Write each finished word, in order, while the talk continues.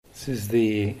This is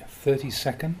the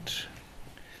 32nd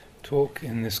talk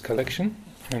in this collection,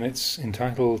 and it's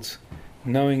entitled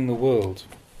Knowing the World.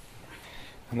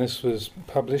 And this was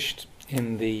published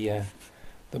in the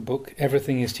book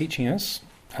Everything is Teaching Us,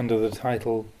 under the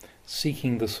title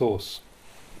Seeking the Source.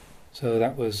 So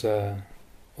that was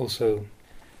also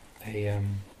a...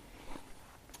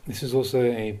 this is also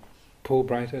a Paul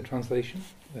Breiter translation.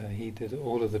 He did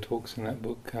all of the talks in that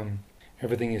book,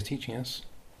 Everything is Teaching Us.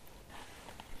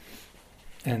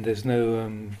 And there's no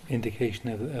indication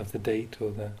of the date or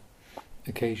the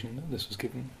occasion that this was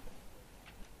given.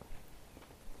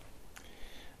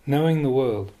 Knowing the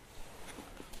world.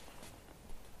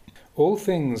 All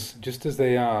things, just as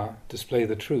they are, display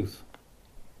the truth.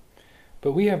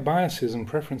 But we have biases and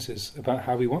preferences about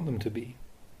how we want them to be.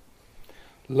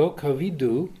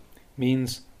 Lokavidu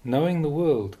means knowing the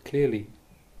world clearly.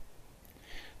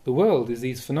 The world is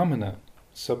these phenomena,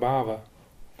 sabhava,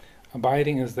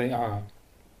 abiding as they are.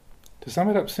 To sum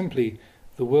it up simply,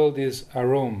 the world is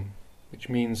arom, which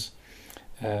means,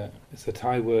 it's a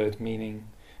Thai word meaning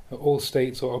all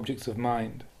states or objects of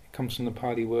mind. It comes from the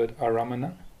Pali word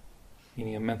aramana,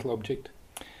 meaning a mental object,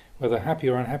 whether happy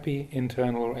or unhappy,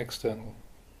 internal or external.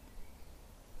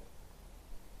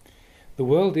 The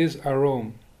world is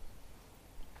arom.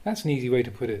 That's an easy way to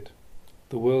put it.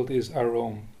 The world is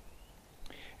arom.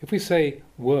 If we say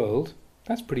world,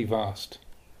 that's pretty vast.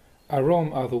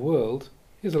 Arom are the world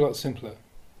is a lot simpler.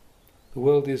 The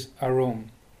world is arom.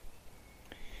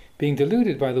 Being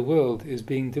deluded by the world is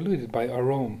being deluded by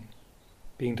arom.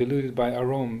 Being deluded by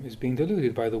arom is being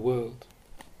deluded by the world.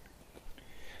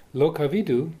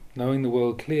 Lokavidu, knowing the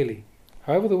world clearly.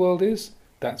 However the world is,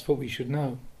 that's what we should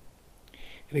know.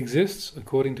 It exists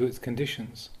according to its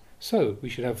conditions, so we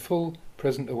should have full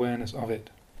present awareness of it.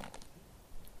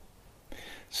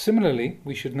 Similarly,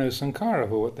 we should know sankhara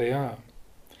for what they are.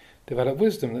 Develop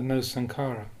wisdom that knows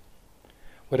sankhara.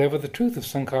 Whatever the truth of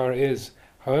sankhara is,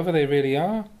 however they really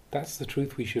are, that's the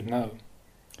truth we should know.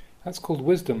 That's called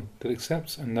wisdom that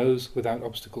accepts and knows without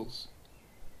obstacles.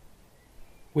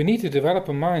 We need to develop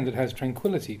a mind that has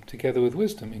tranquility together with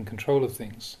wisdom in control of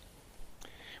things.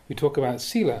 We talk about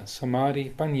sila,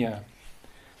 samadhi, panya,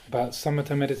 about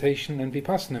samatha meditation and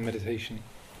vipassana meditation,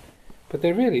 but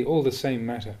they're really all the same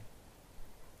matter.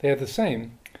 They are the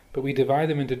same, but we divide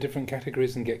them into different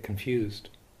categories and get confused.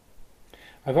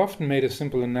 I've often made a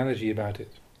simple analogy about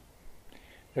it.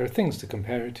 There are things to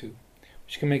compare it to,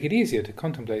 which can make it easier to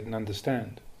contemplate and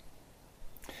understand.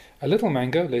 A little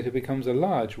mango later becomes a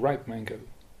large, ripe mango.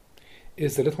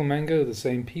 Is the little mango the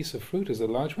same piece of fruit as the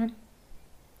large one?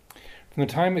 From the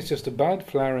time it's just a bud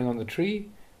flowering on the tree,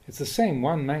 it's the same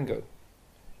one mango.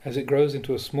 As it grows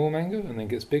into a small mango and then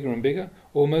gets bigger and bigger,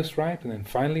 almost ripe and then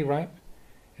finally ripe,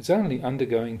 it's only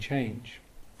undergoing change.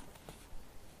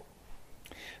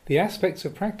 The aspects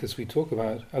of practice we talk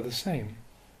about are the same.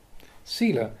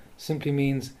 Sila simply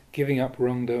means giving up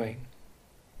wrongdoing.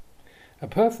 A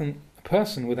person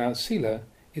without sila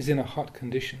is in a hot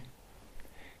condition.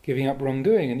 Giving up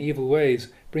wrongdoing and evil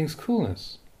ways brings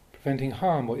coolness, preventing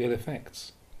harm or ill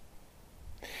effects.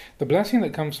 The blessing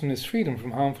that comes from this freedom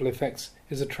from harmful effects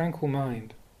is a tranquil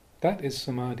mind. That is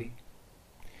samadhi.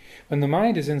 When the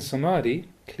mind is in samadhi,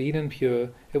 clean and pure,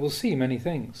 it will see many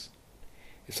things.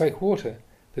 It's like water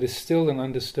that is still and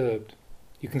undisturbed.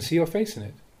 You can see your face in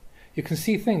it. You can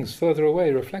see things further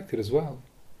away reflected as well.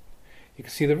 You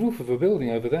can see the roof of a building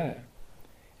over there.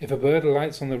 If a bird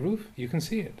alights on the roof, you can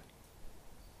see it.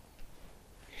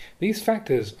 These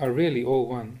factors are really all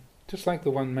one, just like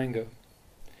the one mango.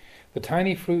 The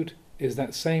tiny fruit is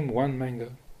that same one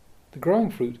mango. The growing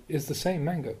fruit is the same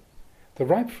mango. The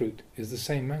ripe fruit is the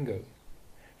same mango.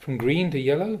 From green to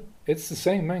yellow, it's the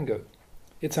same mango.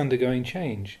 It's undergoing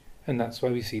change, and that's why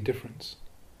we see difference.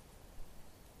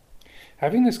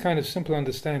 Having this kind of simple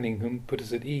understanding can put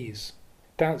us at ease.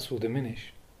 Doubts will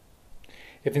diminish.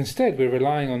 If instead we're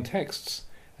relying on texts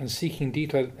and seeking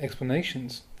detailed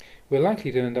explanations, we're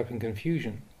likely to end up in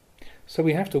confusion. So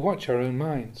we have to watch our own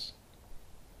minds.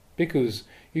 Bhikkhus,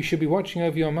 you should be watching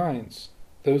over your minds.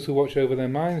 Those who watch over their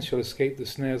minds shall escape the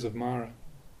snares of Mara.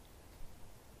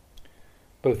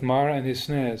 Both Mara and his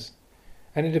snares,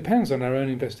 and it depends on our own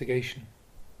investigation.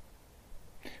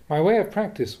 My way of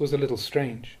practice was a little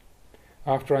strange.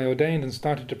 After I ordained and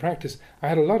started to practice, I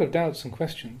had a lot of doubts and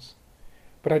questions,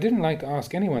 but I didn't like to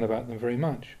ask anyone about them very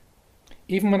much.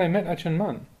 Even when I met Ajahn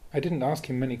Mun, I didn't ask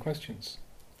him many questions.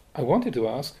 I wanted to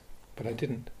ask, but I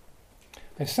didn't.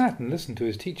 I sat and listened to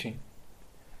his teaching.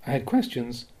 I had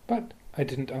questions, but I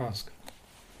didn't ask.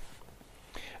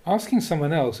 Asking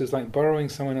someone else is like borrowing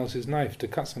someone else's knife to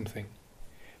cut something.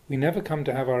 We never come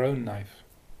to have our own knife.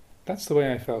 That's the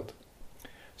way I felt.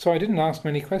 so I didn't ask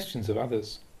many questions of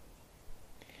others.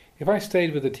 If I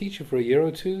stayed with a teacher for a year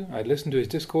or two, I'd listen to his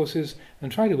discourses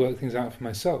and try to work things out for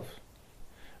myself.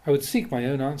 I would seek my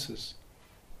own answers.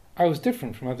 I was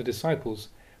different from other disciples,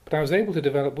 but I was able to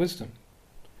develop wisdom.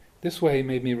 This way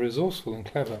made me resourceful and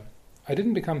clever. I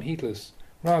didn't become heedless.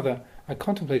 Rather, I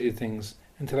contemplated things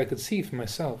until I could see for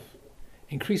myself,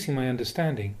 increasing my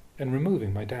understanding and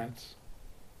removing my doubts.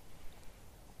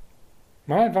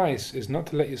 My advice is not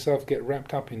to let yourself get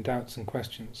wrapped up in doubts and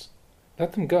questions.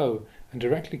 Let them go and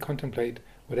directly contemplate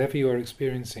whatever you are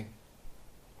experiencing.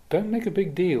 Don't make a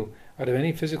big deal out of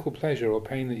any physical pleasure or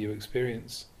pain that you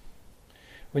experience.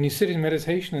 When you sit in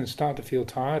meditation and start to feel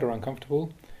tired or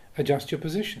uncomfortable, adjust your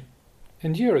position.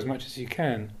 Endure as much as you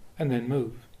can, and then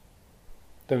move.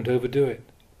 Don't overdo it.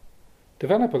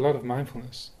 Develop a lot of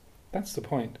mindfulness. That's the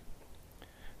point.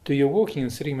 Do your walking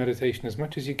and sitting meditation as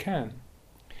much as you can.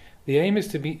 The aim is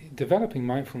to be developing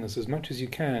mindfulness as much as you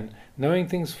can, knowing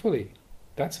things fully.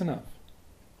 That's enough.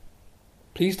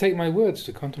 Please take my words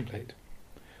to contemplate.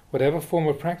 Whatever form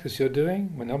of practice you're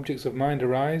doing, when objects of mind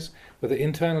arise, whether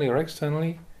internally or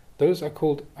externally, those are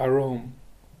called arom.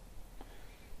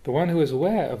 The one who is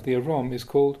aware of the arom is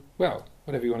called, well,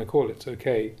 whatever you want to call it, it's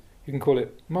okay. You can call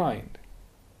it mind.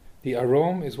 The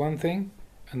arom is one thing,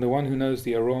 and the one who knows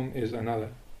the arom is another.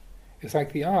 It's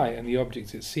like the eye and the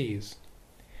objects it sees.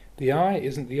 The eye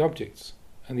isn't the objects,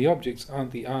 and the objects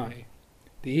aren't the eye.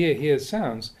 The ear hears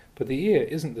sounds, but the ear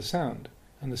isn't the sound,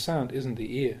 and the sound isn't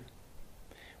the ear.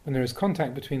 When there is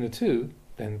contact between the two,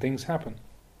 then things happen.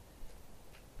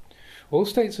 All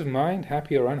states of mind,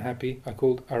 happy or unhappy, are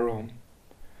called arom.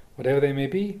 Whatever they may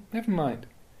be, never mind.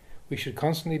 We should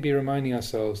constantly be reminding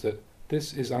ourselves that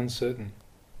this is uncertain.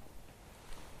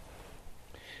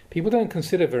 People don't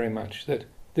consider very much that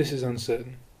this is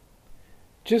uncertain.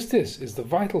 Just this is the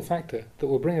vital factor that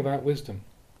will bring about wisdom.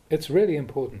 It's really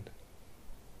important.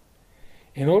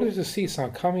 In order to cease our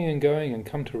coming and going and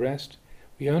come to rest,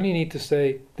 we only need to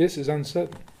say, this is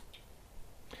uncertain.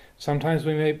 Sometimes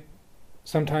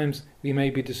we may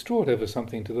be distraught over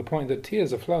something to the point that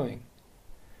tears are flowing.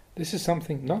 This is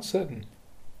something not certain.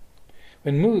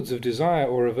 When moods of desire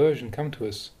or aversion come to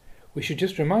us, we should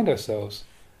just remind ourselves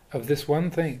of this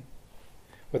one thing.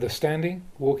 Whether standing,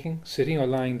 walking, sitting or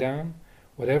lying down,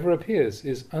 whatever appears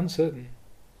is uncertain.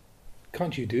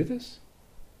 Can't you do this?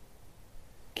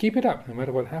 Keep it up no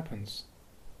matter what happens.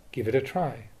 Give it a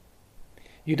try.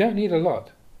 You don't need a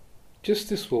lot. Just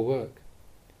this will work.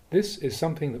 This is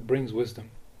something that brings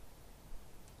wisdom.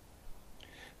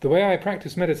 The way I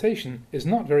practice meditation is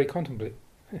not very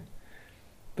complicated.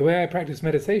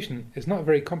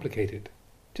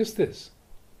 Just this.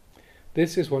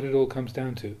 This is what it all comes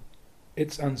down to.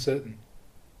 It's uncertain.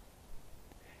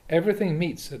 Everything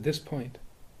meets at this point.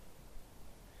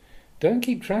 Don't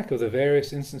keep track of the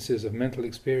various instances of mental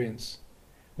experience.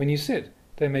 When you sit,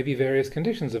 there may be various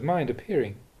conditions of mind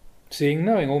appearing, seeing,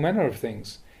 knowing all manner of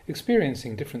things,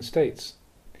 experiencing different states.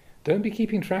 Don't be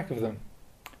keeping track of them.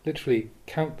 Literally,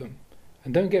 count them,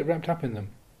 and don't get wrapped up in them.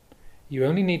 You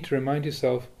only need to remind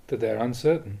yourself that they're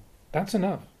uncertain. That's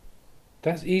enough.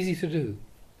 That's easy to do.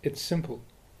 It's simple.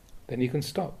 Then you can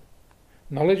stop.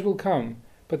 Knowledge will come,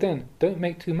 but then don't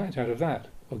make too much out of that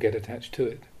or get attached to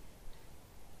it.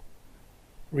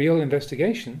 Real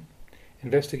investigation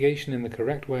in the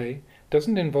correct way,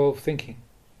 doesn't involve thinking.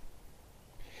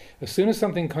 As soon as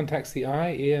something contacts the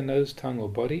eye, ear, nose, tongue or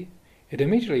body, it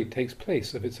immediately takes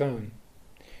place of its own.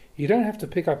 You don't have to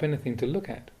pick up anything to look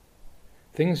at.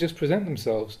 Things just present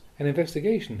themselves and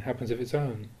investigation happens of its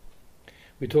own.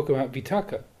 We talk about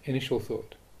vitaka, initial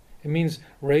thought. It means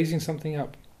raising something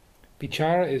up.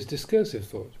 Vichara is discursive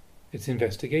thought. It's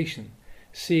investigation,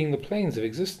 seeing the planes of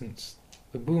existence,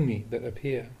 the bhumi that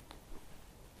appear.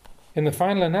 In the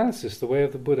final analysis, the way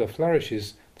of the Buddha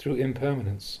flourishes through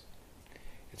impermanence.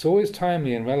 It's always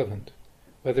timely and relevant,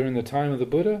 whether in the time of the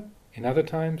Buddha, in other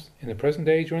times, in the present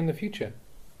age or in the future.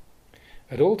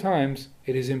 At all times,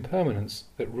 it is impermanence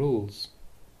that rules.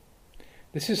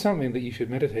 This is something that you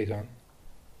should meditate on.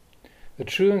 The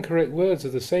true and correct words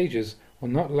of the sages will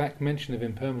not lack mention of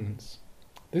impermanence.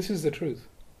 This is the truth.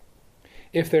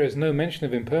 If there is no mention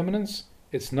of impermanence,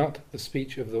 it's not the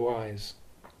speech of the wise.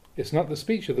 It's not the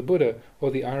speech of the Buddha or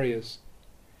the Aryas.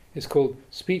 It's called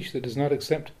speech that does not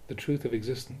accept the truth of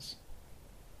existence.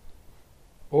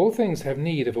 All things have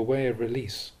need of a way of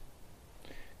release.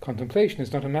 Contemplation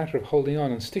is not a matter of holding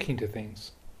on and sticking to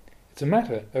things. It's a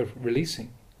matter of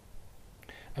releasing.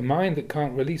 A mind that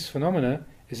can't release phenomena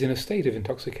is in a state of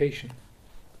intoxication.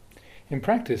 In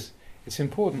practice, it's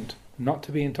important not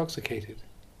to be intoxicated.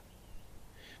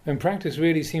 When practice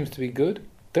really seems to be good,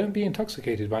 don't be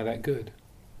intoxicated by that good.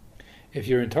 If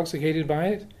you're intoxicated by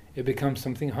it, it becomes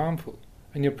something harmful,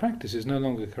 and your practice is no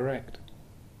longer correct.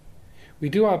 We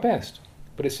do our best,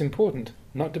 but it's important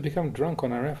not to become drunk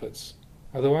on our efforts.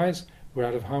 Otherwise, we're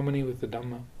out of harmony with the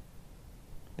Dhamma.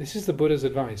 This is the Buddha's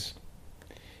advice.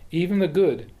 Even the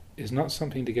good is not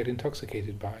something to get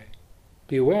intoxicated by.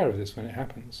 Be aware of this when it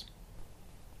happens.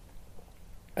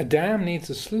 A dam needs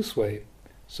a sluiceway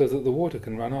so that the water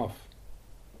can run off.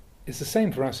 It's the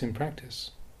same for us in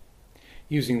practice.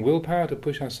 Using willpower to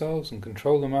push ourselves and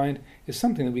control the mind is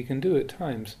something that we can do at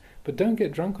times, but don't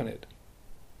get drunk on it.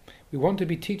 We want to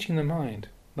be teaching the mind,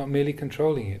 not merely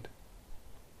controlling it,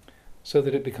 so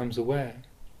that it becomes aware.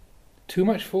 Too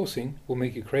much forcing will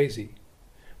make you crazy.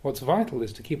 What's vital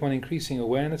is to keep on increasing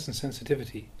awareness and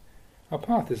sensitivity. Our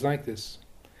path is like this.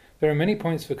 There are many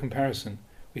points for comparison.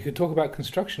 We could talk about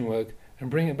construction work and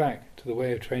bring it back to the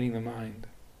way of training the mind.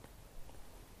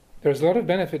 There is a lot of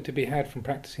benefit to be had from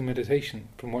practicing meditation,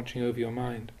 from watching over your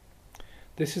mind.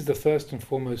 This is the first and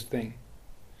foremost thing.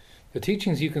 The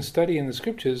teachings you can study in the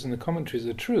scriptures and the commentaries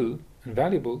are true and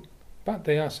valuable, but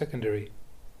they are secondary.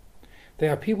 They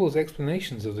are people's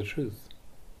explanations of the truth.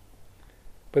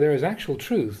 But there is actual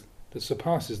truth that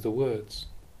surpasses the words.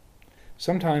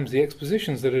 Sometimes the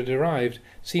expositions that are derived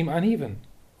seem uneven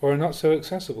or are not so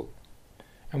accessible,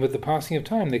 and with the passing of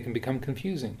time they can become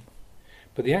confusing.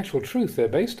 But the actual truth they're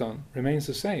based on remains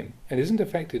the same and isn't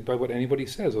affected by what anybody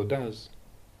says or does.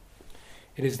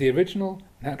 It is the original,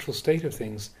 natural state of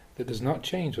things that does not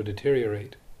change or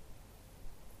deteriorate.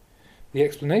 The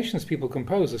explanations people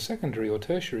compose are secondary or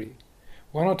tertiary,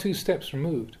 one or two steps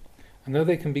removed, and though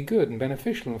they can be good and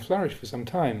beneficial and flourish for some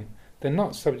time, they are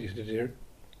not subject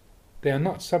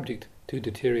to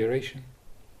deterioration.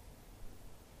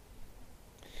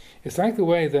 It's like the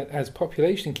way that as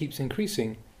population keeps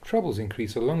increasing, troubles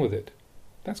increase along with it.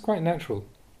 That's quite natural.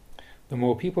 The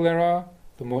more people there are,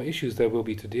 the more issues there will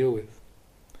be to deal with.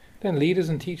 Then leaders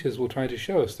and teachers will try to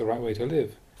show us the right way to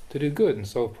live, to do good and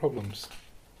solve problems.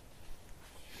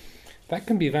 That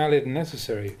can be valid and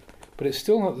necessary, but it's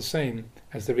still not the same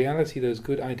as the reality those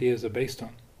good ideas are based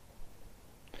on.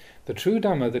 The true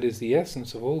Dhamma that is the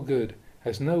essence of all good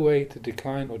has no way to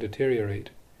decline or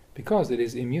deteriorate, because it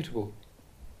is immutable.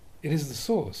 It is the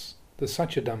source, the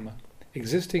Satya Dhamma,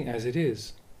 existing as it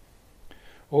is.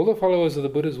 All the followers of the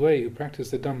Buddha's way who practice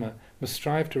the Dhamma must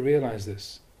strive to realize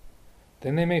this.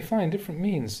 Then they may find different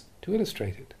means to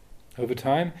illustrate it. Over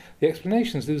time, the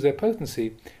explanations lose their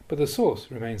potency, but the source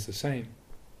remains the same.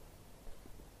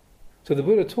 So the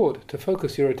Buddha taught to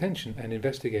focus your attention and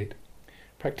investigate.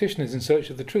 Practitioners in search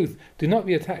of the truth, do not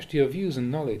be attached to your views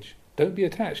and knowledge. Don't be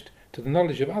attached to the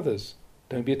knowledge of others.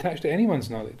 Don't be attached to anyone's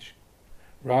knowledge.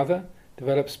 Rather,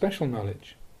 develop special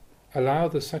knowledge. Allow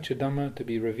the Satya Dhamma to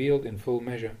be revealed in full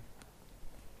measure.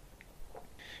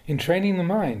 In training the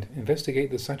mind,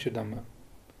 investigate the Satya Dhamma.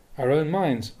 Our own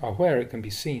minds are where it can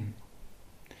be seen.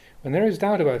 When there is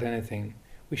doubt about anything,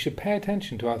 we should pay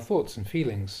attention to our thoughts and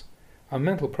feelings, our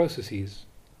mental processes.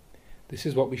 This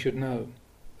is what we should know.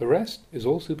 The rest is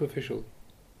all superficial.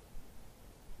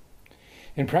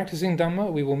 In practicing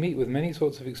Dhamma, we will meet with many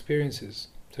sorts of experiences,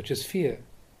 such as fear.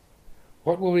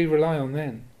 What will we rely on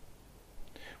then?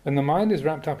 When the mind is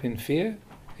wrapped up in fear,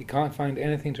 it can't find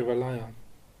anything to rely on.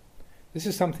 This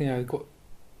is something I've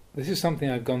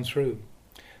gone through.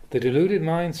 The deluded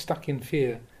mind stuck in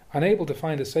fear, unable to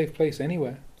find a safe place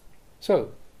anywhere.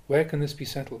 So, where can this be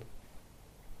settled?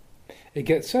 It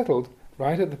gets settled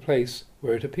right at the place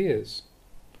where it appears.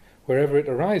 Wherever it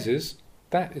arises,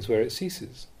 that is where it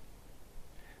ceases.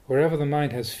 Wherever the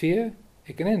mind has fear,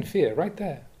 it can end fear right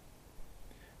there.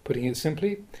 Putting it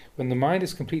simply, when the mind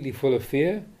is completely full of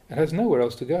fear, it has nowhere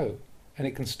else to go, and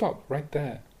it can stop right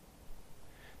there.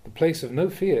 The place of no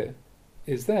fear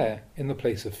is there in the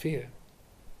place of fear.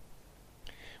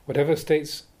 Whatever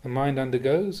states the mind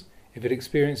undergoes, if it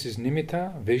experiences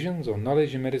nimitta, visions, or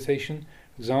knowledge in meditation,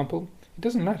 for example, it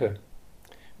doesn't matter.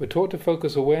 We're taught to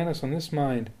focus awareness on this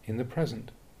mind in the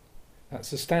present. That's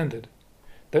the standard.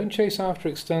 Don't chase after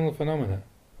external phenomena.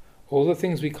 All the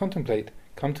things we contemplate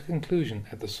come to conclusion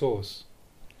at the source,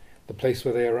 the place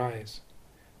where they arise.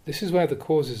 This is where the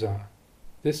causes are.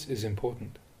 This is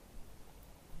important.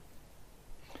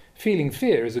 Feeling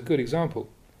fear is a good example,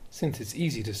 since it's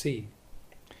easy to see.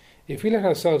 If we let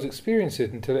ourselves experience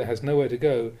it until it has nowhere to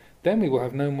go, then we will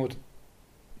have no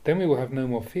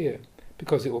more fear,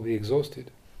 because it will be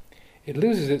exhausted. It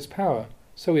loses its power,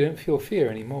 so we don't feel fear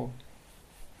anymore.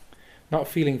 Not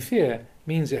feeling fear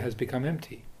means it has become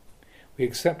empty. We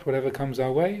accept whatever comes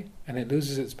our way, and it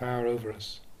loses its power over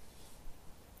us.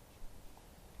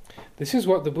 This is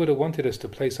what the Buddha wanted us to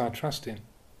place our trust in.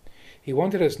 He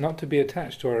wanted us not to be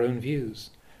attached to our own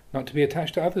views, not to be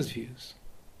attached to others' views.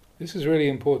 This is really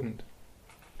important.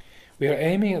 We are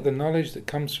aiming at the knowledge that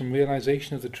comes from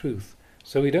realization of the truth,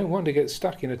 so we don't want to get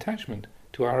stuck in attachment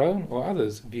to our own or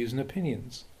others' views and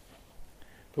opinions.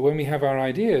 But when we have our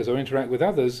ideas or interact with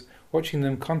others, watching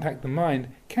them contact the mind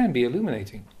can be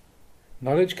illuminating.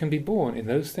 Knowledge can be born in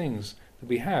those things that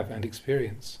we have and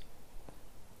experience.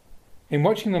 In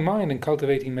watching the mind and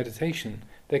cultivating meditation,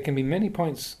 there can be many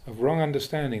points of wrong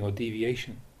understanding or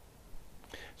deviation.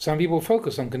 Some people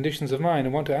focus on conditions of mind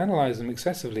and want to analyze them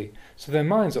excessively, so their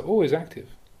minds are always active.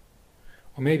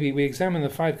 Or maybe we examine the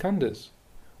 5 khandhas,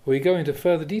 or we go into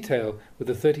further detail with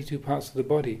the 32 parts of the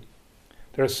body.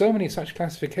 There are so many such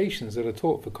classifications that are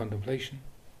taught for contemplation.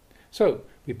 So,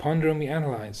 we ponder and we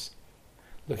analyze.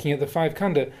 Looking at the 5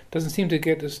 khandha doesn't seem to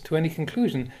get us to any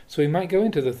conclusion, so we might go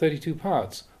into the 32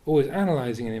 parts, always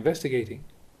analyzing and investigating.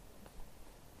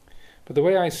 But the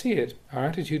way I see it, our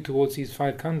attitude towards these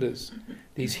 5 khandhas,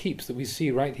 these heaps that we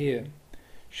see right here,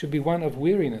 should be one of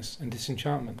weariness and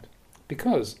disenchantment,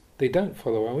 because they don't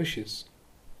follow our wishes.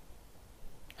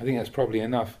 I think that's probably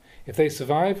enough. If they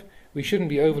survive, we shouldn't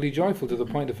be overly joyful to the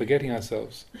point of forgetting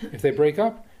ourselves. If they break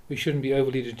up, we shouldn't be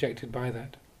overly dejected by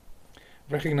that.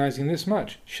 Recognizing this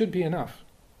much should be enough.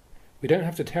 We don't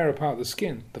have to tear apart the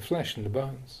skin, the flesh and the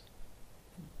bones.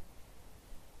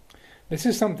 This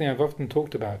is something I've often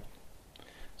talked about.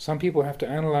 Some people have to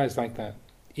analyze like that,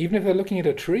 even if they're looking at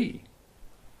a tree.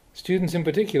 Students in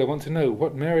particular want to know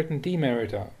what merit and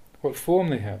demerit are, what form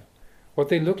they have, what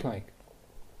they look like.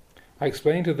 I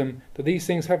explain to them that these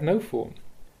things have no form.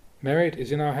 Merit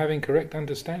is in our having correct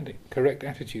understanding, correct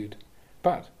attitude.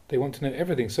 But they want to know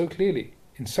everything so clearly,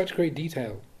 in such great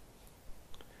detail.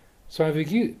 So I've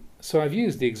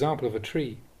used the example of a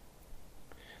tree.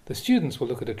 The students will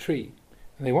look at a tree,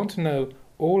 and they want to know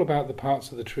all about the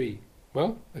parts of the tree.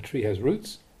 Well, a tree has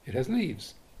roots, it has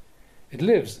leaves. It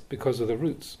lives because of the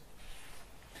roots.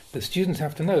 The students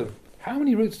have to know, how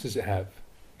many roots does it have?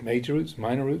 Major roots,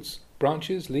 minor roots,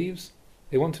 branches, leaves?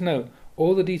 They want to know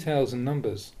all the details and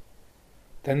numbers.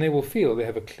 Then they will feel they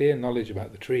have a clear knowledge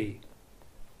about the tree.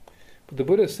 But the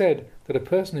Buddha said that a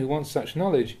person who wants such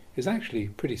knowledge is actually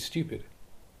pretty stupid.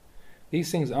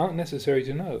 These things aren't necessary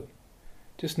to know.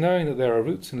 Just knowing that there are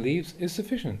roots and leaves is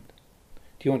sufficient.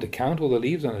 Do you want to count all the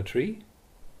leaves on a tree?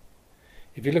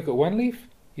 If you look at one leaf,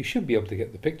 you should be able to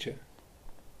get the picture.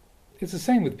 It's the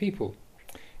same with people.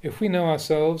 If we know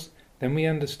ourselves, then we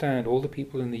understand all the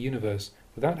people in the universe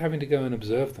without having to go and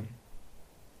observe them.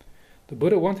 The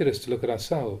Buddha wanted us to look at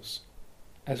ourselves.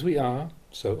 As we are,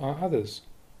 so are others.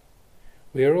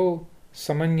 We are all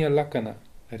samanya lakkhana,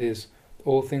 that is,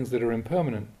 all things that are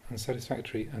impermanent,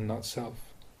 unsatisfactory, and not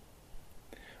self.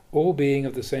 All being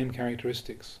of the same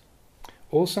characteristics.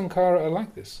 All sankhara are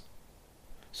like this.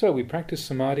 So we practice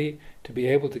samadhi to be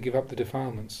able to give up the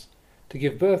defilements, to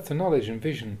give birth to knowledge and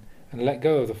vision, and let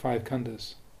go of the 5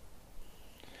 khandhas.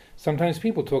 Sometimes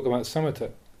people talk about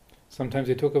samatha, sometimes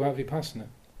they talk about vipassana.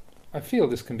 I feel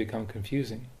this can become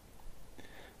confusing.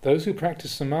 Those who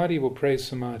practice samadhi will praise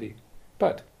samadhi,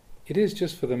 but it is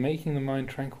just for the making the mind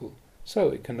tranquil, so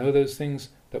it can know those things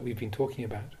that we've been talking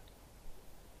about.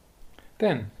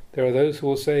 Then there are those who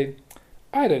will say,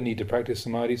 I don't need to practice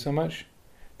samadhi so much.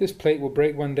 This plate will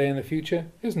break one day in the future.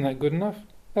 Isn't that good enough?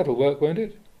 That'll work, won't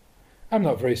it? I'm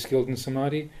not very skilled in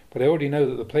samadhi, but I already know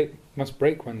that the plate must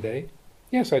break one day.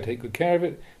 Yes, I take good care of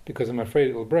it, because I'm afraid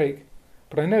it will break,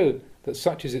 but I know that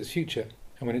such is its future,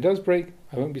 and when it does break,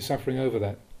 I won't be suffering over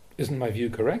that. Isn't my view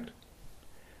correct?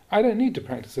 I don't need to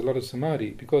practice a lot of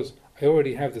samadhi, because I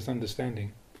already have this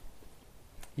understanding.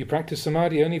 You practice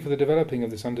samadhi only for the developing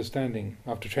of this understanding.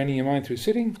 After training your mind through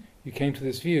sitting, you came to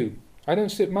this view. I don't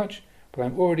sit much, but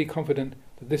I'm already confident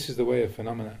that this is the way of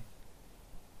phenomena.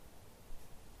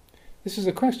 This is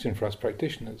a question for us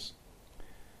practitioners.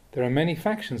 There are many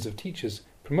factions of teachers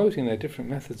promoting their different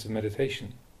methods of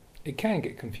meditation. It can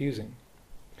get confusing.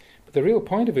 But the real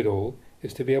point of it all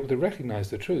is to be able to recognize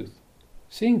the truth,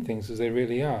 seeing things as they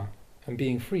really are, and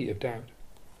being free of doubt.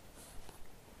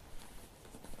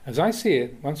 As I see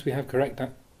it, once we have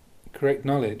correct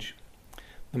knowledge,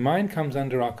 the mind comes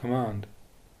under our command.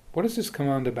 What is this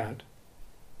command about?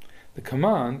 The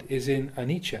command is in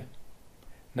anicca,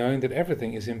 knowing that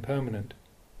everything is impermanent.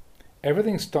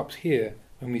 Everything stops here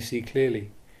when we see clearly,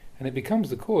 and it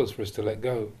becomes the cause for us to let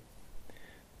go.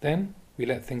 Then we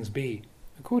let things be,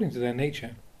 according to their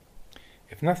nature.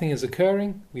 If nothing is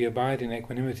occurring, we abide in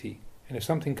equanimity, and if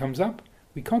something comes up,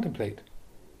 we contemplate.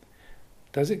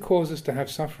 Does it cause us to have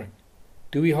suffering?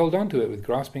 Do we hold on to it with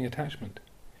grasping attachment?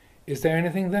 Is there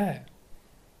anything there?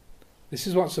 This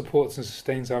is what supports and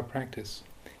sustains our practice.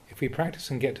 If we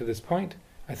practice and get to this point,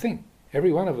 I think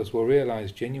every one of us will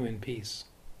realize genuine peace.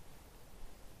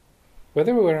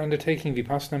 Whether we're undertaking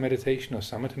Vipassana meditation or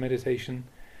Samatha meditation,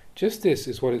 just this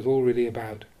is what it's all really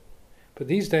about. But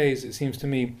these days, it seems to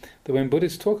me that when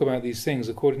Buddhists talk about these things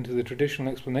according to the traditional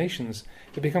explanations,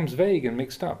 it becomes vague and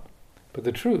mixed up. But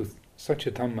the truth,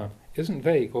 Satya Dhamma, isn't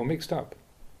vague or mixed up.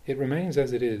 It remains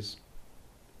as it is.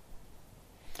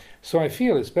 So I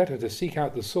feel it's better to seek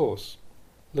out the source,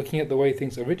 looking at the way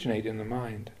things originate in the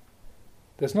mind.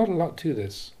 There's not a lot to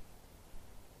this.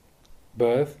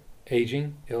 Birth,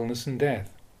 aging, illness and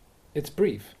death. It's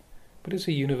brief, but it's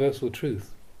a universal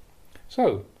truth.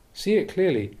 So, see it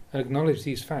clearly and acknowledge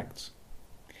these facts.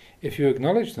 If you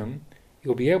acknowledge them,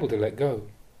 you'll be able to let go.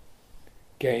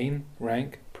 Gain,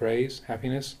 rank, praise,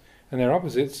 happiness, and their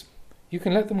opposites, you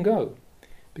can let them go,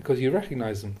 because you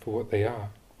recognize them for what they are.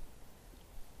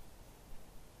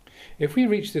 If we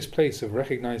reach this place of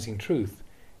recognizing truth,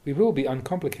 we will be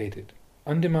uncomplicated,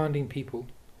 undemanding people,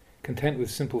 content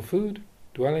with simple food,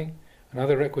 dwelling, and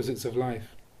other requisites of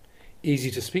life,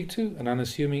 easy to speak to and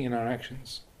unassuming in our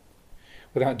actions.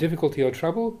 Without difficulty or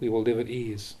trouble, we will live at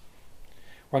ease.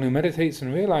 One who meditates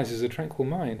and realizes a tranquil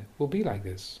mind will be like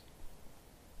this.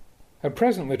 At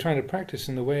present, we're trying to practice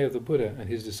in the way of the Buddha and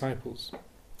his disciples.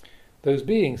 Those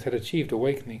beings had achieved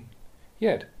awakening,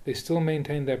 yet they still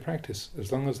maintained their practice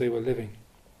as long as they were living.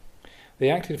 They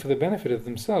acted for the benefit of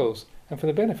themselves and for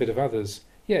the benefit of others,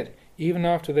 yet, even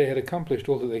after they had accomplished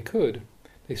all that they could,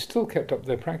 they still kept up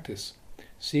their practice,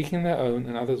 seeking their own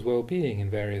and others' well-being in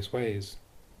various ways.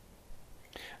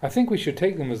 I think we should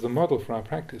take them as the model for our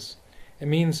practice. It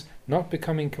means not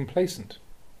becoming complacent.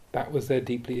 That was their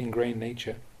deeply ingrained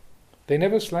nature. They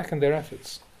never slackened their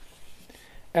efforts.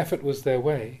 Effort was their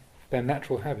way, their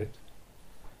natural habit.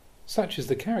 Such is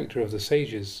the character of the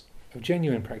sages, of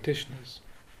genuine practitioners.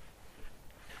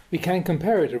 We can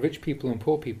compare it to rich people and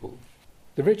poor people.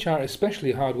 The rich are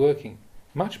especially hard-working,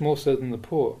 much more so than the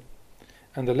poor,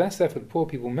 and the less effort poor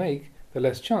people make, the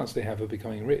less chance they have of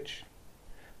becoming rich.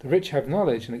 The rich have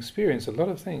knowledge and experience a lot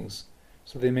of things,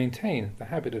 so they maintain the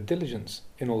habit of diligence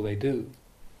in all they do.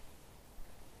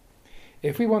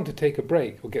 If we want to take a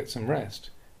break or get some rest,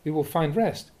 we will find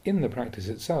rest in the practice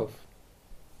itself.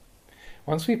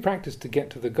 Once we practice to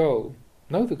get to the goal,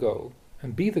 know the goal,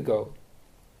 and be the goal,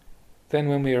 then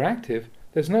when we are active,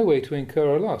 there's no way to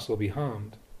incur a loss or be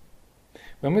harmed.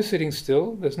 When we're sitting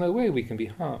still, there's no way we can be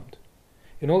harmed.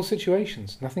 In all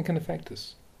situations, nothing can affect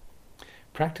us.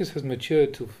 Practice has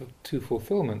matured to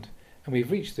fulfillment, and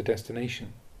we've reached the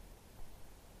destination.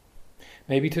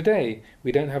 Maybe today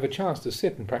we don't have a chance to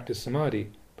sit and practice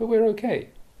samadhi, but we're okay.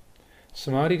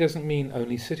 Samadhi doesn't mean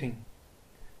only sitting.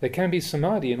 There can be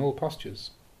samadhi in all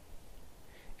postures.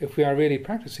 If we are really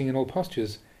practicing in all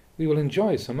postures, we will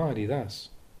enjoy samadhi thus.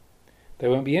 There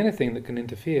won't be anything that can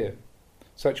interfere.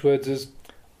 Such words as,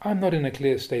 "I'm not in a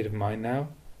clear state of mind now,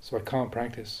 so I can't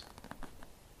practice."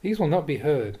 These will not be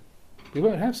heard. We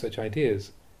won't have such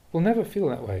ideas. We'll never feel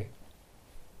that way.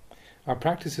 Our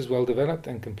practice is well developed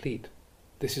and complete.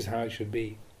 This is how it should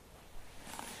be.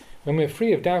 When we're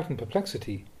free of doubt and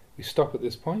perplexity, we stop at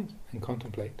this point and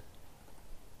contemplate.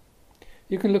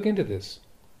 You can look into this.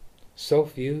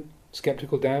 Self-view,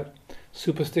 skeptical doubt,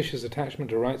 superstitious attachment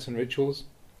to rites and rituals.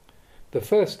 The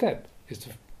first step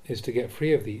is to get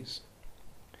free of these.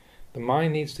 The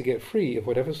mind needs to get free of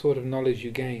whatever sort of knowledge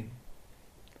you gain.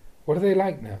 What are they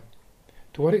like now?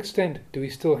 To what extent do we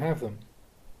still have them?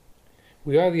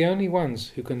 We are the only ones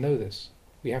who can know this.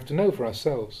 We have to know for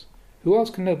ourselves. Who else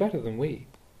can know better than we?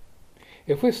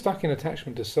 If we're stuck in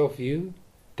attachment to self-view,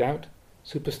 doubt,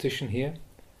 superstition here,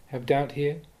 have doubt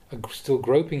here, are still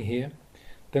groping here,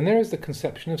 then there is the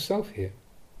conception of self here.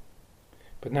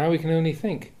 But now we can only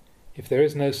think. If there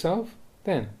is no self,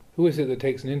 then who is it that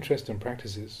takes an interest and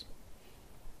practices?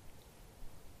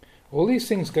 All these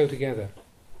things go together.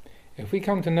 If we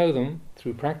come to know them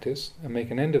through practice and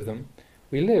make an end of them,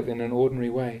 we live in an ordinary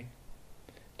way.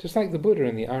 Just like the Buddha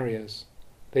and the Aryas.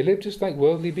 They live just like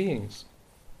worldly beings.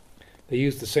 They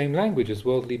used the same language as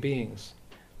worldly beings.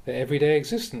 Their everyday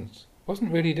existence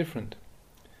wasn't really different.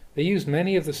 They used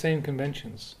many of the same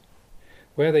conventions.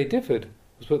 Where they differed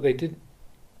was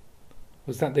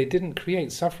that they didn't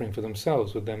create suffering for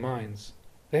themselves with their minds.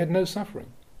 They had no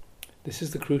suffering. This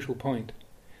is the crucial point.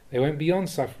 They went beyond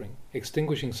suffering,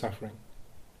 extinguishing suffering.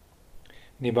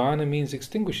 Nibbana means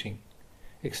extinguishing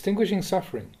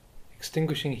suffering,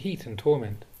 extinguishing heat and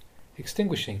torment,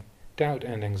 extinguishing doubt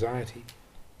and anxiety.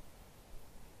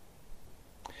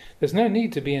 There's no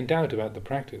need to be in doubt about the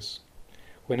practice.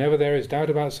 Whenever there is doubt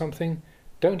about something,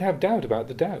 don't have doubt about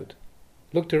the doubt.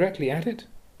 Look directly at it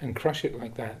and crush it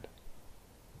like that.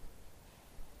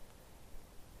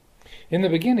 In the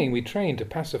beginning, we train to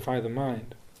pacify the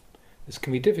mind. This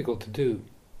can be difficult to do.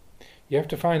 You have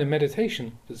to find a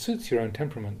meditation that suits your own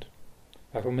temperament.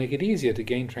 That will make it easier to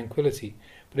gain tranquility.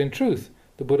 But in truth,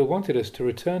 the Buddha wanted us to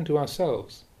return to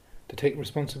ourselves, to take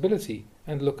responsibility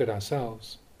and look at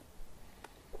ourselves.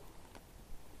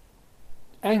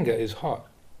 Anger is hot.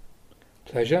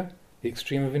 Pleasure, the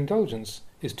extreme of indulgence,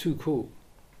 is too cool.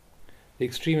 The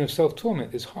extreme of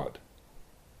self-torment is hot.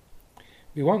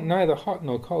 We want neither hot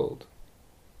nor cold.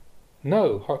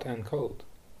 Know hot and cold.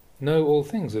 Know all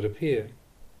things that appear.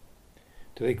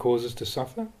 Do they cause us to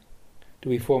suffer? Do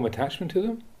we form attachment to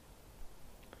them?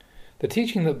 The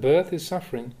teaching that birth is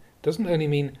suffering doesn't only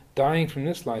mean dying from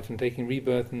this life and taking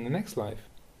rebirth in the next life.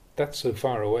 That's so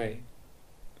far away.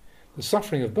 The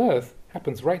suffering of birth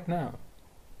happens right now.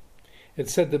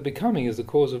 It's said that becoming is the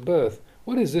cause of birth.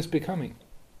 What is this becoming?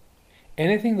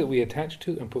 Anything that we attach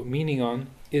to and put meaning on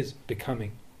is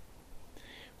becoming.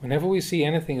 Whenever we see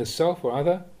anything as self or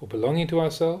other or belonging to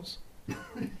ourselves,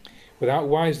 without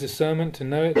wise discernment to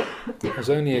know it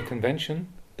as only a convention,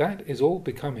 that is all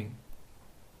becoming.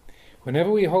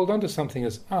 Whenever we hold on to something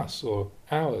as us or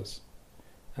ours,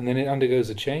 and then it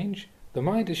undergoes a change, the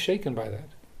mind is shaken by that.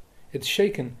 It's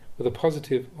shaken with a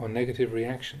positive or negative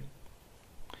reaction.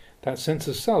 That sense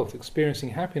of self experiencing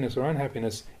happiness or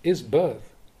unhappiness is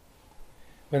birth.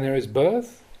 When there is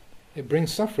birth, it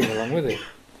brings suffering along with it.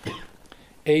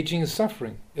 Aging is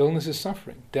suffering, illness is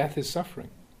suffering, death is suffering.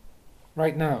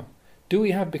 Right now, do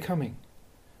we have becoming?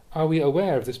 Are we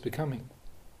aware of this becoming?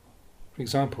 For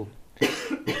example,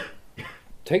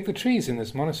 take the trees in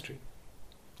this monastery.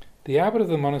 The abbot of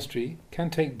the monastery can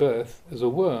take birth as a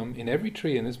worm in every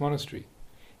tree in this monastery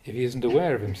if he isn't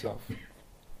aware of himself.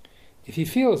 If he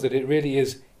feels that it really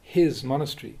is his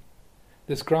monastery,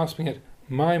 this grasping at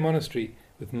my monastery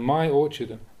with my orchard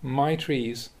and my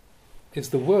trees is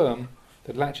the worm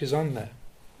that latches on there.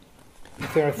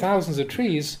 If there are thousands of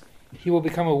trees, he will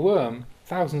become a worm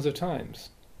thousands of times.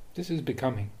 This is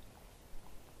becoming.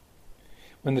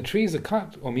 When the trees are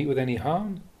cut or meet with any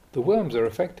harm, the worms are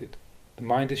affected. The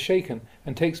mind is shaken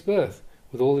and takes birth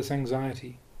with all this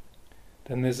anxiety.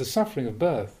 Then there's the suffering of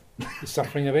birth, the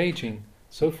suffering of aging,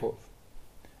 so forth.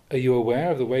 Are you aware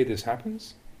of the way this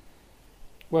happens?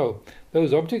 Well,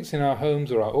 those objects in our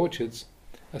homes or our orchards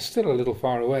are still a little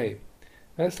far away.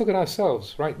 Let's look at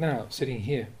ourselves right now, sitting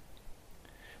here.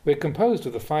 We're composed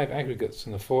of the 5 aggregates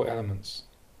and the 4 elements.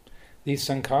 These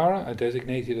sankhara are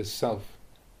designated as self.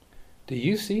 Do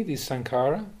you see these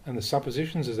sankhara and the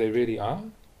suppositions as they really are?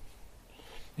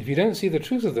 If you don't see the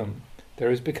truth of them,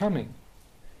 there is becoming,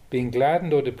 being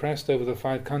gladdened or depressed over the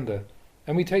 5 khandha,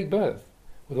 and we take birth,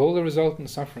 with all the resultant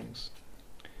sufferings.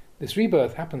 This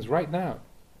rebirth happens right now,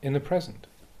 in the present.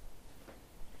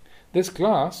 This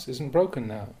glass isn't broken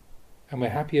now, and we're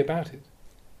happy about it.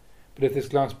 But if this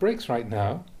glass breaks right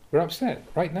now, we're upset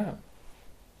right now.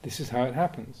 This is how it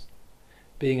happens.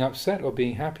 Being upset or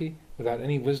being happy without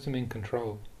any wisdom in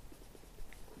control.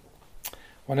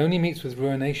 One only meets with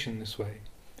ruination this way.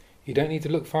 You don't need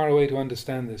to look far away to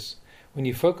understand this. When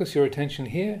you focus your attention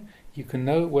here, you can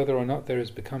know whether or not there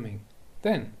is becoming.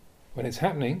 Then, when it's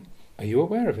happening, are you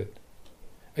aware of it?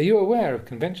 Are you aware of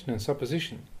convention and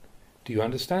supposition? Do you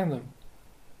understand them?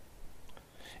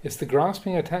 It's the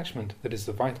grasping attachment that is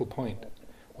the vital point,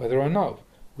 whether or not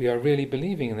we are really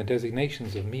believing in the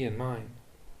designations of me and mine.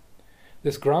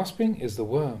 This grasping is the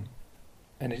worm,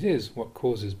 and it is what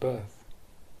causes birth.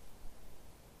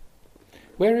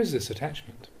 Where is this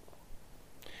attachment?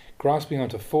 Grasping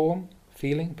onto form,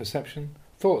 feeling, perception,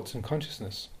 thoughts and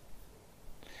consciousness.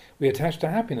 We attach to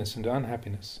happiness and to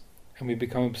unhappiness, and we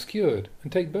become obscured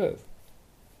and take birth.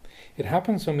 It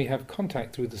happens when we have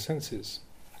contact through the senses.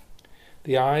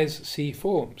 The eyes see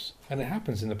forms, and it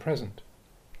happens in the present.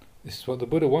 This is what the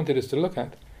Buddha wanted us to look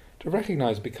at, to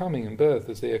recognize becoming and birth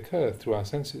as they occur through our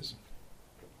senses.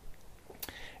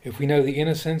 If we know the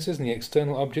inner senses and the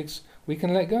external objects, we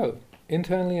can let go,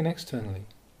 internally and externally.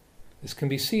 This can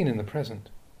be seen in the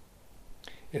present.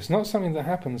 It's not something that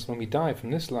happens when we die from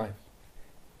this life.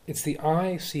 It's the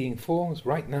eye seeing forms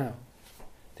right now,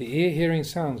 the ear hearing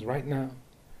sounds right now,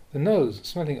 the nose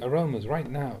smelling aromas right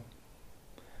now.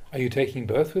 Are you taking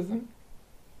birth with them?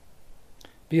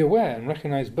 Be aware and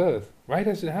recognize birth right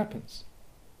as it happens.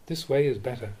 This way is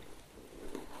better.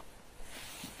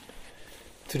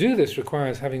 To do this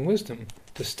requires having wisdom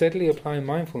to steadily apply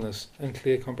mindfulness and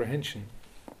clear comprehension.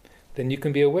 Then you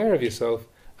can be aware of yourself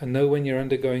and know when you're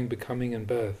undergoing becoming and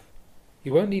birth.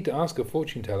 You won't need to ask a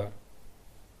fortune teller.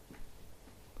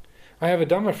 I have a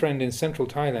Dhamma friend in central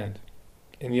Thailand.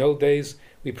 In the old days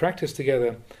we practiced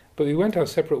together, but we went our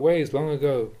separate ways long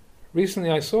ago. Recently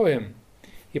I saw him.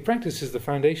 He practices the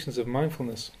foundations of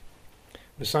mindfulness,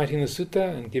 reciting the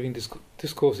sutta and giving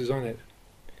discourses on it.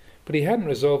 But he hadn't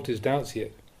resolved his doubts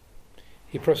yet.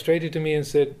 He prostrated to me and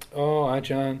said, "Oh,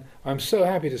 Ajahn, I'm so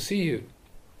happy to see you."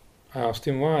 I asked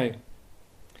him why.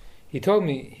 He told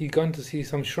me he'd gone to see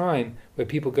some shrine where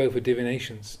people go for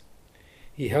divinations.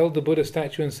 He held the Buddha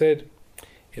statue and said,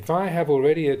 "If I have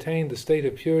already attained the state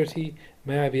of purity,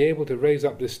 may I be able to raise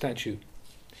up this statue.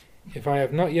 If I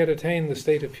have not yet attained the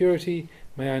state of purity,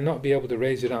 may I not be able to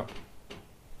raise it up."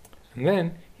 And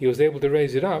then he was able to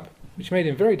raise it up, which made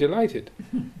him very delighted.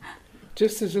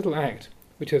 Just this little act,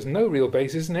 which has no real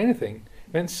basis in anything,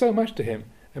 meant so much to him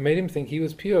and made him think he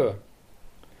was pure.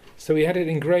 So he had it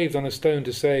engraved on a stone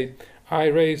to say, "I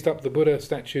raised up the Buddha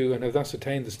statue and have thus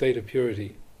attained the state of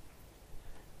purity."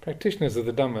 Practitioners of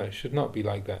the Dhamma should not be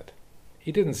like that.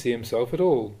 He didn't see himself at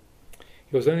all.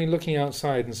 He was only looking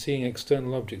outside and seeing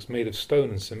external objects made of stone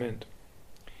and cement.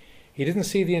 He didn't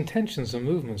see the intentions and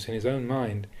movements in his own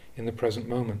mind in the present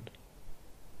moment.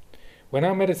 When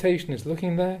our meditation is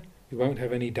looking there, we won't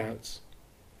have any doubts.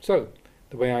 So,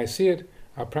 the way I see it,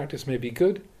 our practice may be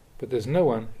good, but there's no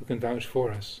one who can vouch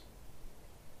for us.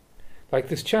 Like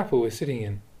this chapel we're sitting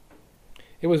in.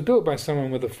 It was built by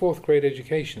someone with a 4th grade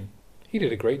education. He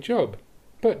did a great job,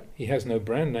 but he has no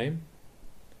brand name.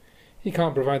 He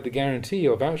can't provide the guarantee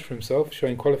or vouch for himself,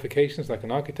 showing qualifications like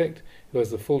an architect who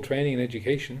has the full training and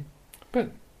education,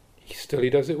 but he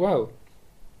does it well.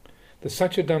 The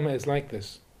Satya Dhamma is like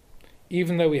this.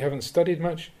 Even though we haven't studied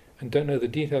much and don't know the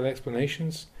detailed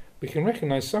explanations, we can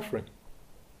recognize suffering.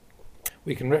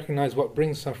 We can recognize what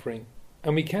brings suffering,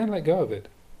 and we can let go of it.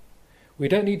 We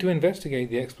don't need to investigate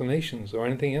the explanations or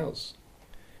anything else.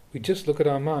 We just look at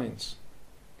our minds.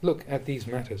 Look at these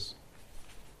matters.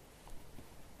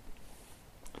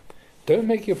 Don't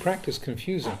make your practice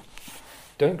confusing.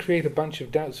 Don't create a bunch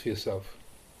of doubts for yourself.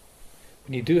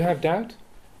 When you do have doubt,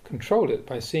 control it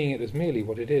by seeing it as merely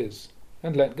what it is,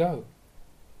 and let go.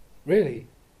 Really,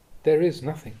 there is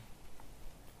nothing.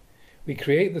 We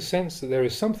create the sense that there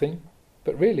is something,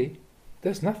 but really,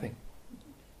 there's nothing.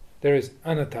 There is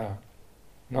anatta,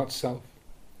 not self.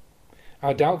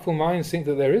 Our doubtful minds think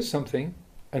that there is something,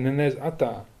 and then there's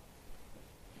atta.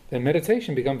 Then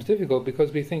meditation becomes difficult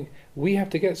because we think we have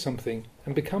to get something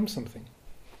and become something.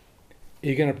 Are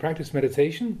you going to practice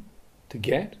meditation to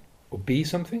get or be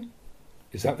something?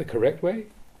 Is that the correct way?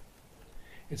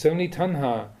 It's only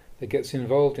tanha that gets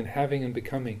involved in having and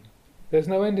becoming. There's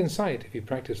no end in sight if you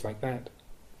practice like that.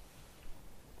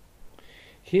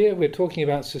 Here we're talking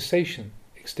about cessation,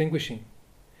 extinguishing.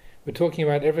 We're talking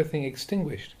about everything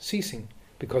extinguished, ceasing,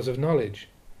 because of knowledge,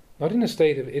 not in a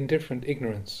state of indifferent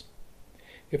ignorance.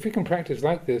 If we can practice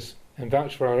like this and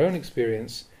vouch for our own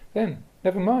experience, then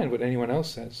never mind what anyone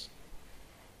else says.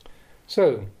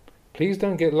 So, please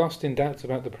don't get lost in doubts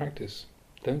about the practice.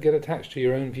 Don't get attached to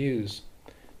your own views.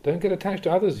 Don't get attached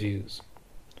to others' views.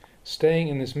 Staying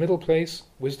in this middle place,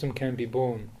 wisdom can be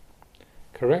born,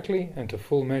 correctly and to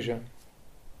full measure.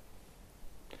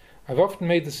 I've often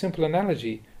made the simple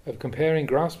analogy of comparing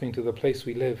grasping to the place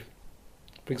we live.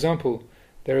 For example,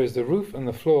 there is the roof and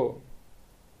the floor,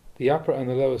 the upper and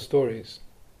the lower stories.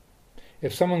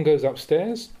 If someone goes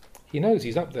upstairs, he knows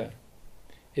he's up there.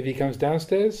 If he comes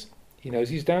downstairs, he knows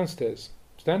he's downstairs,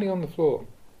 standing on the floor.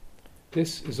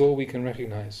 This is all we can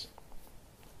recognize.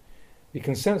 We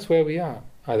can sense where we are,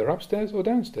 either upstairs or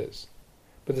downstairs,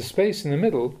 but the space in the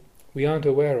middle we aren't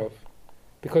aware of,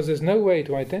 because there's no way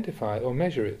to identify or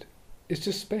measure it. It's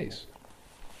just space.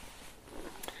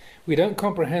 We don't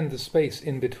comprehend the space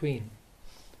in between,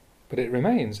 but it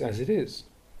remains as it is,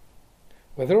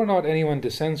 whether or not anyone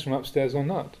descends from upstairs or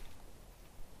not.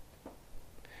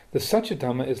 The Satya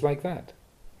Dhamma is like that,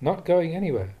 not going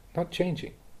anywhere, not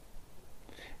changing.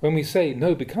 When we say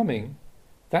no becoming,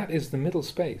 that is the middle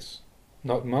space,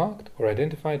 not marked or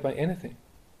identified by anything.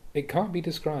 It can't be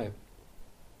described.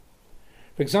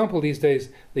 For example, these days,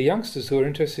 the youngsters who are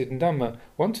interested in Dhamma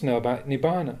want to know about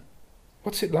Nibbana.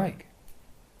 What's it like?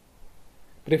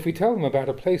 But if we tell them about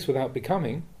a place without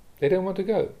becoming, they don't want to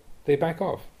go. They back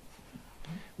off.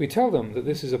 We tell them that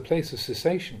this is a place of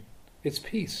cessation. It's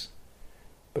peace.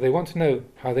 But they want to know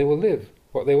how they will live,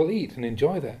 what they will eat and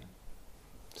enjoy there.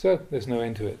 So there's no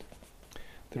end to it.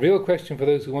 The real question for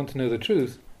those who want to know the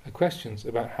truth are questions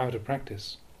about how to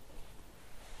practice.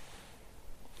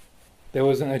 There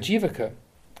was an Ajivaka,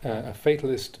 a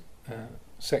fatalist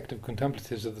sect of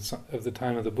contemplatives of the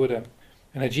time of the Buddha,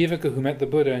 an Ajivaka who met the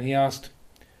Buddha, and he asked,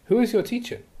 "Who is your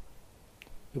teacher?"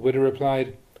 The Buddha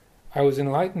replied, "I was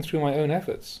enlightened through my own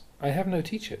efforts. I have no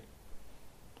teacher."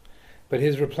 But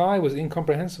his reply was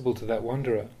incomprehensible to that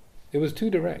wanderer. It was too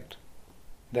direct.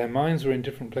 Their minds were in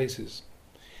different places.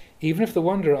 Even if the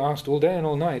wanderer asked all day and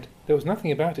all night, there was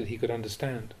nothing about it he could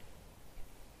understand.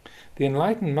 The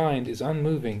enlightened mind is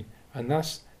unmoving and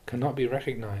thus cannot be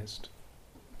recognized.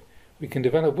 We can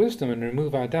develop wisdom and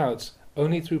remove our doubts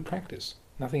only through practice,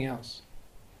 nothing else.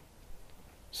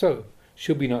 So,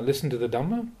 should we not listen to the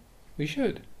Dhamma? We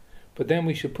should, but then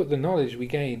we should put the knowledge we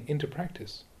gain into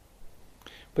practice.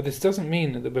 But this doesn't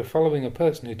mean that we're following a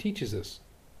person who teaches us.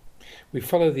 We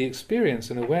follow the experience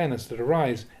and awareness that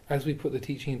arise as we put the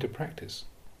teaching into practice.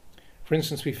 For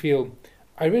instance, we feel,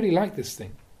 I really like this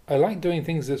thing. I like doing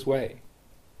things this way.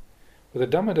 But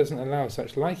the Dhamma doesn't allow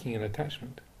such liking and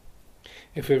attachment.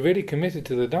 If we're really committed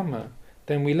to the Dhamma,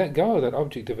 then we let go of that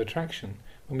object of attraction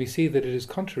when we see that it is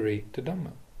contrary to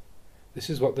Dhamma. This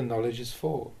is what the knowledge is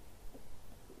for.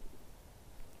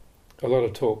 A lot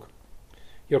of talk.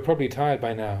 You're probably tired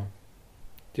by now.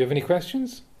 Do you have any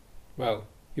questions? Well,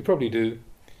 you probably do.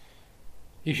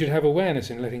 You should have awareness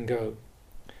in letting go.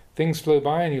 Things flow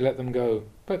by and you let them go,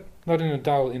 but not in a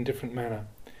dull, indifferent manner,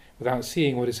 without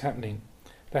seeing what is happening.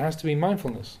 There has to be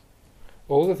mindfulness.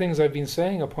 All the things I've been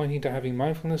saying are pointing to having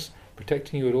mindfulness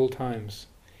protecting you at all times.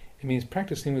 It means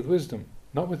practicing with wisdom,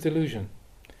 not with delusion.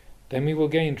 Then we will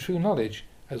gain true knowledge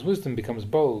as wisdom becomes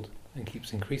bold and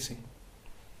keeps increasing.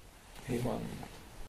 Anyone?